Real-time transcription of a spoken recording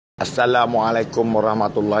Assalamualaikum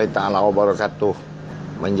warahmatullahi ta'ala wabarakatuh.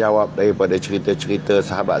 Menjawab daripada cerita-cerita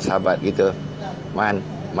sahabat-sahabat kita, Man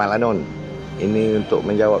Lanun. Ini untuk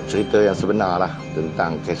menjawab cerita yang sebenar lah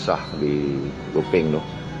tentang kisah di Gopeng tu.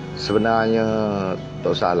 Sebenarnya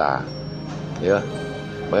tak salah, ya,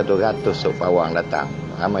 beratus-ratus sok pawang datang.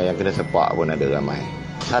 Ramai yang kena sepak pun ada ramai.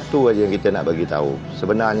 Satu aja yang kita nak bagi tahu.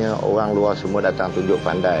 Sebenarnya orang luar semua datang tunjuk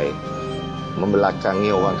pandai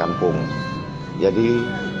membelakangi orang kampung. Jadi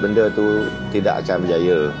benda tu tidak akan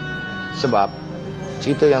berjaya. Sebab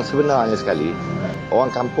cerita yang sebenarnya sekali, orang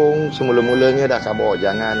kampung semula-mulanya dah khabar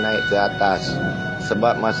jangan naik ke atas.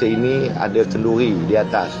 Sebab masa ini ada kenduri di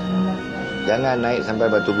atas. Jangan naik sampai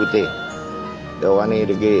Batu Putih. Dia orang ni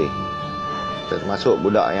degil. Termasuk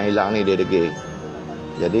budak yang hilang ni dia degil.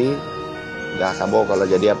 Jadi dah khabar kalau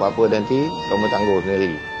jadi apa-apa nanti kamu tangguh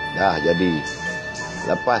sendiri. Dah jadi.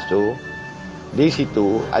 Lepas tu di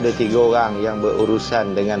situ ada 3 orang yang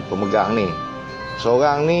berurusan dengan pemegang ni.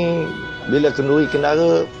 Seorang ni bila kenduri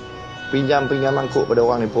kendara pinjam mangkuk pada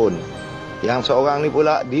orang ni pun. Yang seorang ni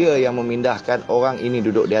pula dia yang memindahkan orang ini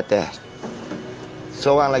duduk di atas.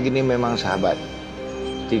 Seorang lagi ni memang sahabat.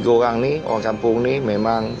 3 orang ni, orang kampung ni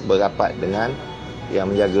memang berapat dengan yang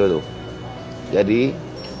menjaga tu. Jadi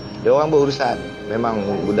dia orang berurusan. Memang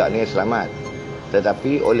budak ni selamat.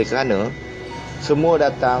 Tetapi oleh kerana semua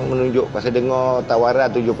datang menunjuk, pasal dengar tawaran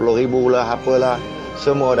 70,000 lah, apalah.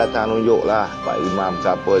 Semua datang nunjuk lah. Pak Imam ke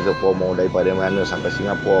apa, promo daripada mana sampai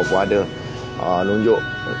Singapura pun ada. Nunjuk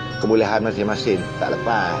kebolehan masing-masing. Tak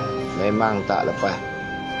lepas. Memang tak lepas.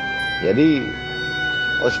 Jadi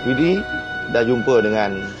OSPD dah jumpa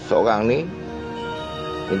dengan seorang ni,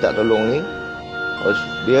 minta tolong ni.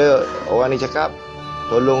 Dia, orang ni cakap,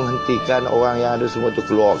 tolong hentikan orang yang ada semua tu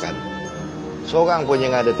keluarkan. Seorang pun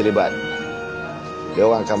yang ada terlibat. Dia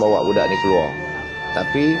orang akan bawa budak ni keluar.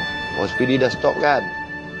 Tapi OSPD dah stop kan.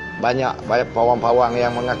 Banyak pawang-pawang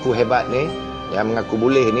yang mengaku hebat ni, yang mengaku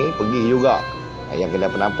boleh ni, pergi juga. Yang kena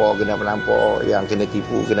penampor, yang kena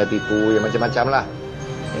tipu, yang macam-macam lah.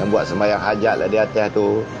 Yang buat sembahyang hajat lah di atas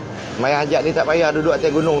tu. Sembahyang hajat ni tak payah duduk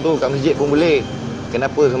atas gunung tu, kat masjid pun boleh.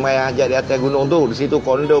 Kenapa sembahyang hajat di atas gunung tu? Di situ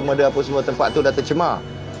kondom ada apa semua, tempat tu dah tercemar.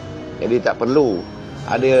 Jadi tak perlu.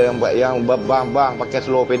 Ada yang buat yang bang pakai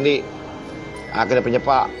seluar pendek. Kena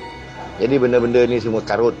penyepak. Jadi benda-benda ni semua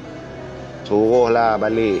karut. Suruhlah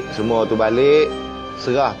balik. Semua tu balik.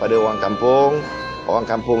 Serah pada orang kampung. Orang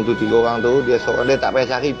kampung tu 3 orang tu, dia seorang dia tak payah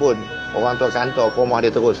cari pun. Orang tu akan hantar ke rumah dia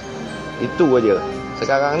terus. Itu aja.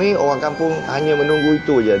 Sekarang ni orang kampung hanya menunggu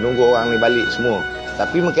itu aja, nunggu orang ni balik semua.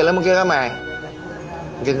 Tapi makin lama makin ramai.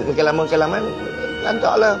 Makin lama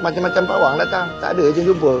lantaklah macam-macam pawang datang. Tak ada je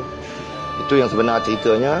jumpa. Itu yang sebenar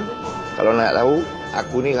ceritanya. Kalau nak tahu,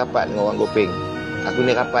 aku ni rapat dengan orang Gopeng. Aku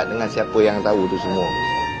ni rapat dengan siapa yang tahu tu semua.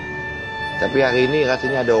 Tapi hari ni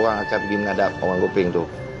rasanya ada orang akan pergi menghadap orang Gopeng tu.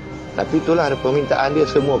 Tapi itulah ada permintaan dia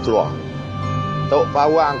semua keluar. Tok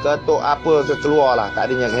pawang ke tok apa ke keluar lah.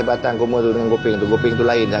 Tak adanya kehebatan Goma tu dengan Gopeng tu. Gopeng tu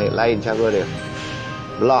lain cara dia.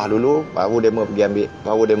 Belah dulu, baru dia mau pergi ambil.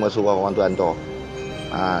 Baru dia mau suruh orang tu hantar.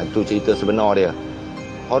 Itu cerita sebenar dia.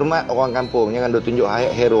 Hormat orang kampung. Jangan duk tunjuk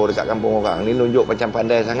hero dekat kampung orang. Ni tunjuk macam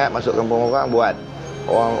pandai sangat masuk kampung orang buat.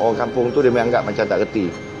 Orang kampung tu dia menganggap macam tak reti.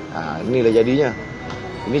 Inilah jadinya.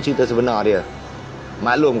 Ini cerita sebenar dia.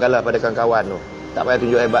 Maklum kalah pada kawan-kawan tu. Tak payah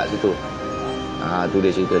tunjuk hebat situ. Tu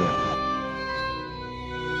dia ceritanya.